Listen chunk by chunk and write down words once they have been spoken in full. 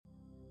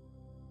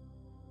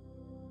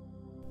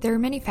There are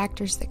many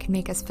factors that can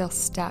make us feel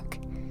stuck.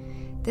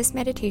 This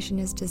meditation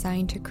is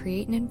designed to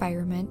create an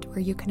environment where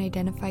you can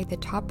identify the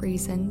top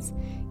reasons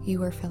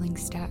you are feeling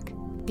stuck.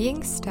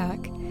 Being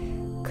stuck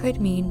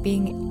could mean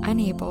being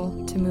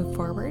unable to move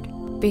forward,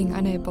 being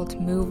unable to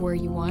move where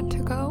you want to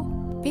go,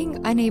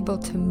 being unable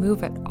to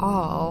move at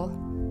all,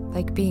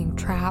 like being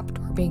trapped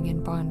or being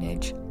in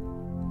bondage.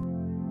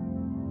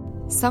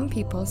 Some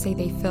people say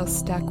they feel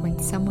stuck when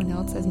someone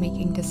else is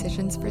making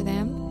decisions for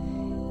them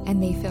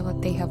and they feel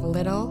that they have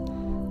little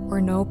or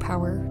no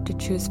power to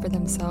choose for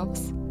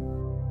themselves.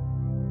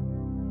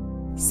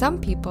 Some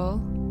people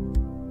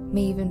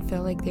may even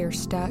feel like they're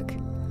stuck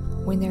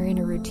when they're in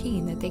a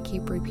routine that they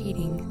keep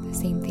repeating the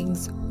same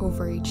things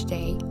over each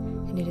day,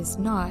 and it is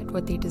not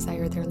what they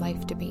desire their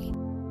life to be.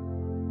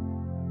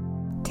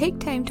 Take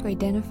time to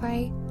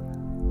identify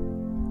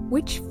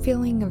which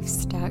feeling of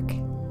stuck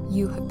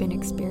you have been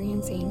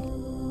experiencing.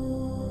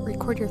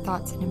 Record your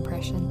thoughts and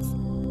impressions.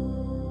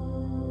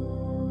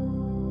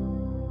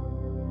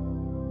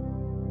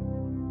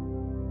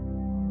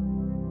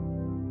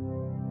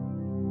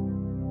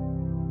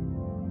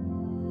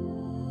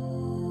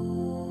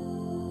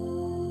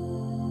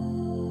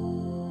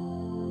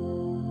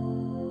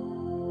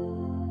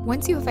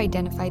 Once you have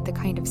identified the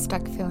kind of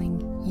stuck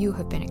feeling you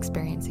have been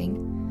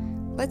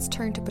experiencing, let's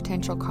turn to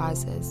potential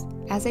causes.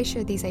 As I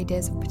share these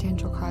ideas of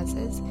potential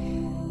causes,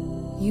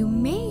 you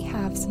may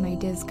have some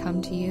ideas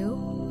come to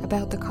you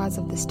about the cause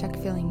of the stuck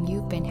feeling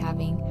you've been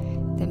having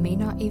that may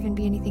not even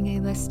be anything I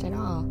list at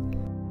all.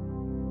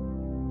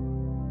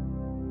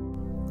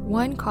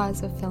 One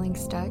cause of feeling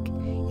stuck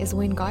is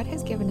when God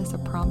has given us a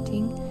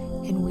prompting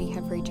and we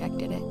have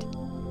rejected it.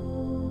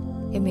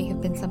 It may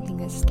have been something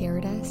that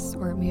scared us,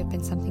 or it may have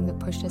been something that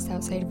pushed us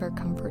outside of our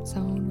comfort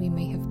zone. We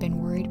may have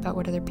been worried about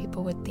what other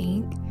people would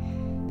think,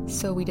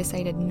 so we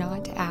decided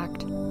not to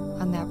act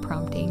on that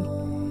prompting,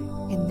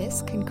 and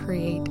this can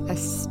create a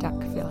stuck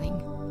feeling.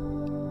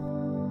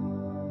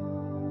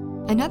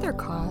 Another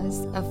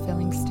cause of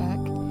feeling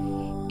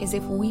stuck is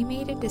if we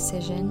made a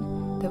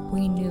decision that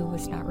we knew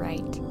was not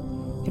right,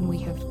 and we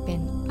have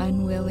been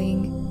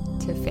unwilling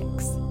to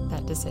fix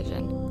that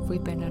decision. If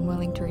we've been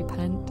unwilling to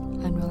repent,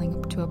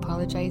 unwilling to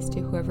apologize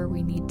to whoever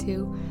we need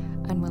to,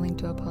 unwilling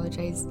to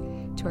apologize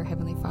to our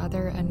Heavenly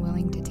Father,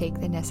 unwilling to take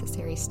the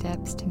necessary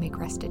steps to make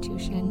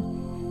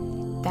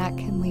restitution, that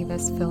can leave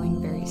us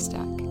feeling very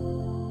stuck.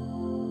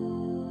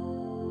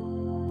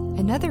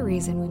 Another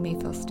reason we may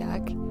feel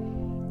stuck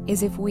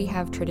is if we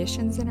have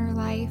traditions in our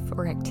life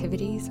or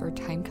activities or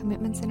time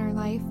commitments in our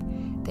life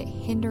that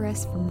hinder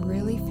us from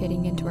really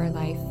fitting into our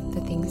life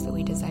the things that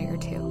we desire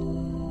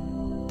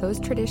to. Those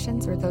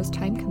traditions or those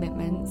time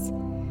commitments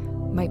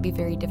might be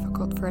very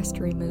difficult for us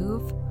to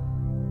remove.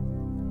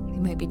 It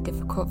might be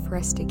difficult for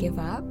us to give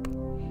up,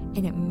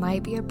 and it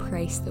might be a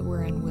price that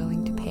we're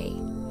unwilling to pay.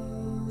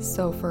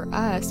 So for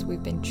us,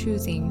 we've been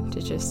choosing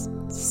to just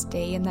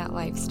stay in that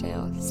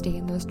lifestyle, stay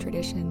in those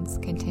traditions,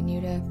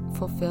 continue to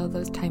fulfill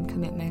those time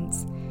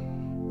commitments,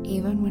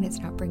 even when it's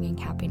not bringing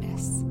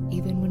happiness,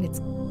 even when it's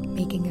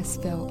making us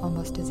feel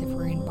almost as if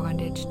we're in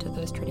bondage to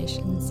those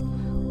traditions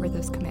or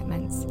those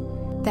commitments.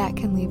 That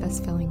can leave us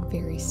feeling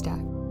very stuck.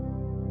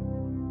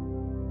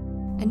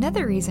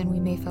 Another reason we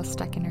may feel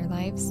stuck in our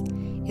lives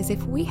is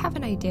if we have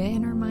an idea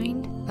in our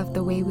mind of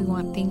the way we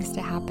want things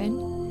to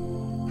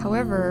happen.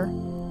 However,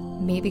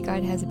 maybe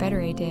God has a better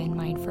idea in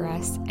mind for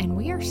us, and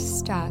we are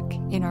stuck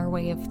in our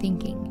way of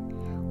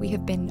thinking. We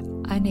have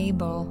been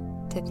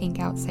unable to think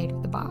outside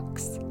of the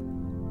box.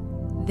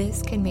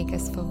 This can make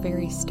us feel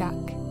very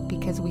stuck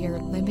because we are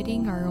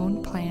limiting our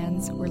own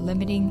plans. We're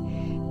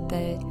limiting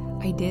the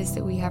ideas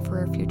that we have for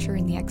our future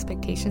and the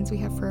expectations we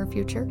have for our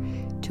future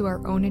to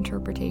our own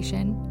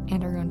interpretation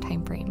and our own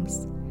time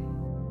frames.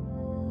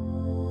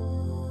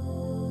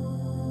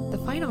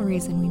 The final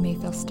reason we may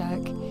feel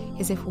stuck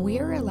is if we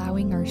are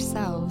allowing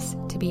ourselves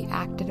to be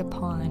acted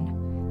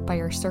upon by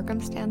our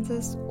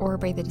circumstances or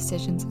by the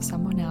decisions of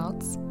someone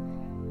else,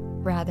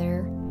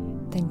 rather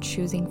than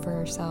choosing for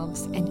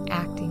ourselves and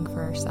acting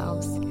for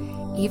ourselves.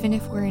 Even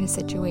if we're in a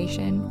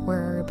situation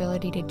where our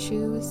ability to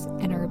choose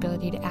and our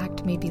ability to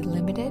act may be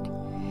limited,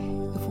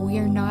 if we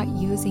are not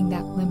using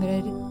that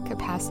limited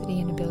capacity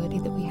and ability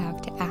that we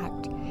have to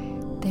act,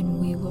 then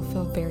we will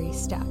feel very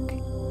stuck.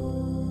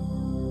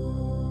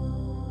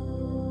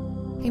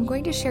 I'm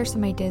going to share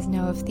some ideas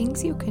now of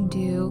things you can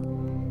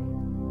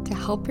do to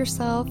help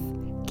yourself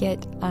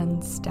get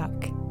unstuck,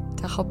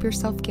 to help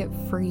yourself get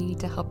free,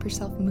 to help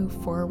yourself move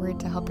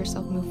forward, to help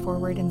yourself move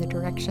forward in the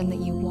direction that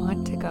you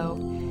want to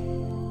go.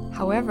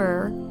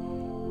 However,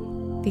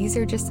 these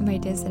are just some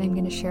ideas that I'm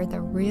going to share.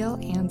 The real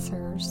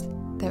answers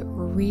that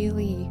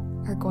really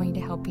are going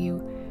to help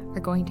you are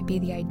going to be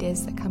the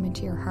ideas that come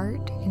into your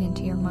heart and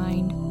into your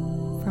mind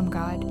from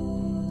God.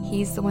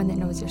 He's the one that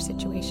knows your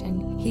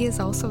situation. He is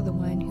also the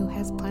one who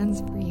has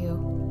plans for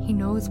you. He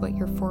knows what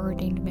your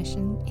foreordained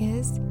mission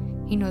is.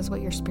 He knows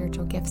what your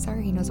spiritual gifts are.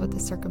 He knows what the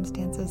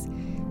circumstances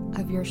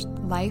of your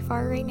life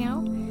are right now.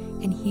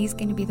 And He's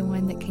going to be the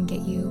one that can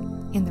get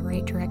you in the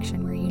right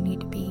direction where you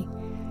need to be.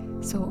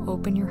 So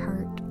open your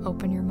heart,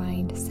 open your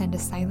mind, send a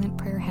silent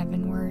prayer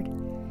heavenward,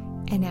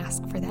 and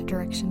ask for that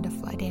direction to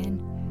flood in.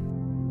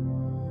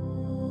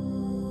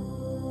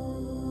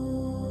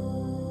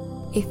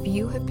 If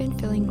you have been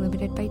feeling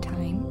limited by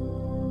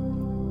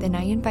time, then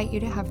I invite you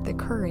to have the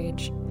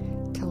courage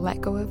to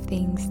let go of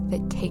things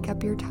that take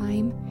up your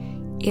time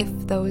if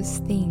those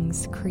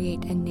things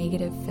create a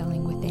negative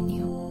feeling within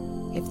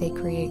you. If they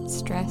create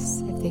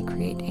stress, if they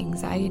create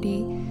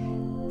anxiety,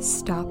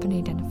 stop and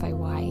identify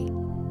why.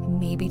 It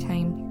may be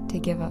time to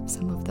give up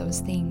some of those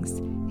things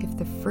if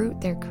the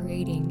fruit they're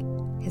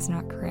creating is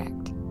not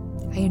correct.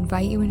 I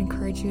invite you and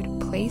encourage you to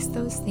place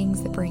those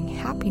things that bring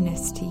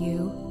happiness to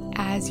you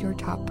as your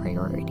top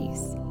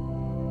priorities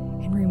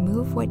and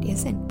remove what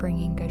isn't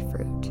bringing good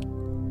fruit.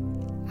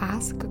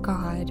 Ask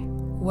God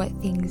what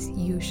things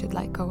you should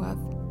let go of.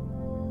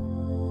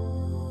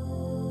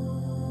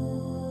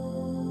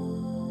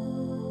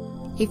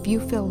 If you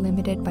feel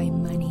limited by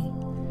money,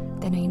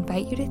 then I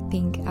invite you to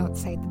think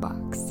outside the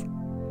box.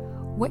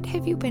 What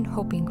have you been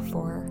hoping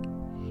for?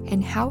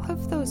 And how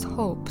have those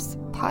hopes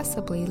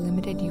possibly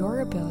limited your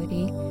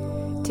ability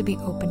to be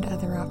open to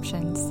other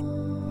options?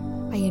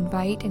 I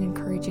invite and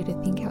encourage you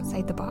to think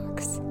outside the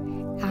box.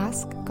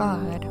 Ask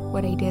God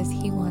what it is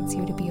He wants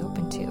you to be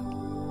open to.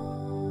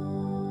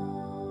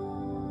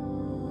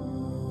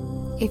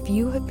 If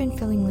you have been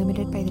feeling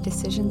limited by the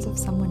decisions of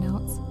someone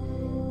else,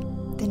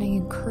 then I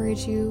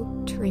encourage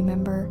you to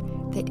remember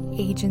that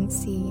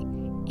agency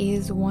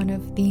is one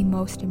of the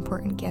most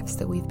important gifts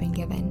that we've been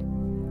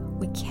given.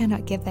 We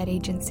cannot give that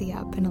agency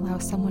up and allow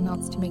someone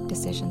else to make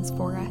decisions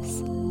for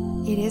us.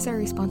 It is our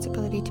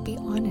responsibility to be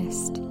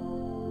honest,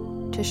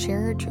 to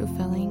share our true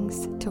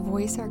feelings, to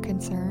voice our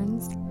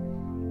concerns,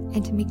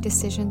 and to make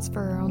decisions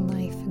for our own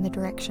life and the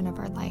direction of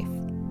our life.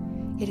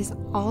 It is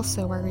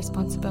also our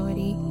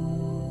responsibility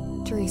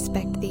to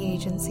respect the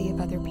agency of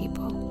other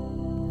people.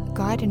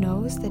 God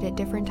knows that at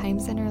different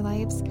times in our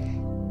lives,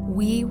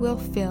 we will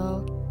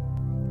feel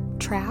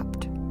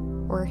trapped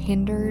or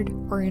hindered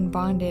or in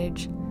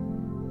bondage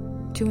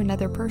to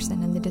another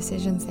person and the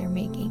decisions they're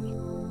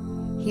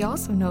making. He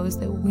also knows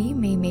that we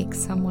may make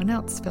someone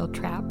else feel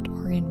trapped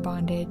or in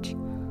bondage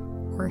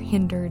or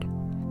hindered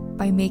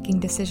by making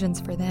decisions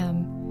for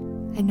them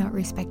and not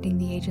respecting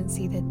the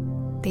agency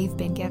that they've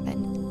been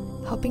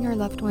given. Helping our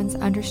loved ones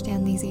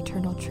understand these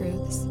eternal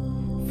truths,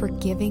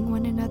 forgiving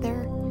one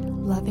another,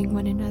 loving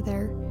one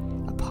another,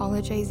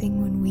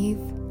 apologizing when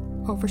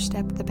we've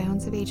overstepped the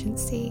bounds of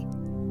agency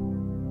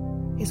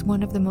is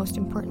one of the most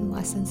important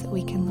lessons that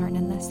we can learn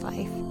in this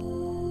life.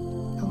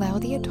 Allow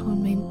the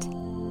atonement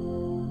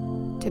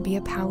to be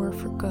a power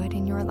for good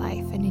in your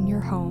life and in your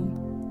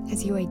home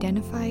as you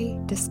identify,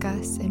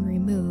 discuss, and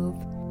remove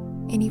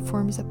any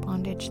forms of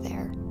bondage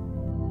there.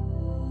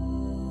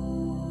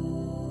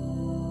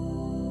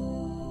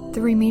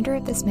 The remainder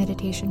of this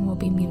meditation will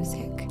be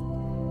music.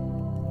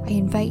 I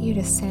invite you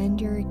to send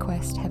your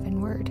request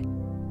heavenward.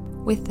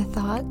 With the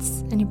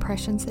thoughts and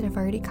impressions that have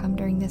already come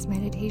during this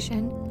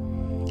meditation,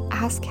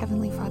 ask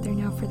Heavenly Father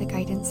now for the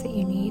guidance that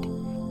you need.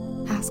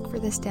 Ask for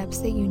the steps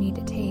that you need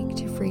to take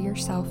to free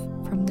yourself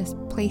from this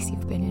place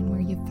you've been in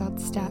where you've felt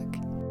stuck.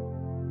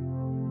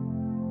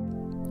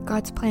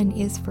 God's plan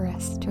is for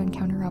us to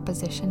encounter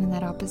opposition, and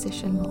that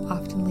opposition will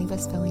often leave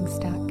us feeling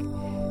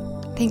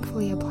stuck.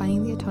 Thankfully,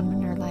 applying the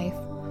atonement in our life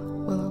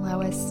will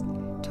allow us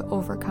to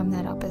overcome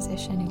that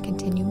opposition and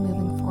continue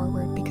moving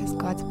forward, because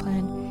God's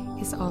plan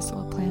is also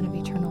a plan of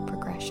eternal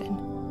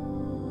progression.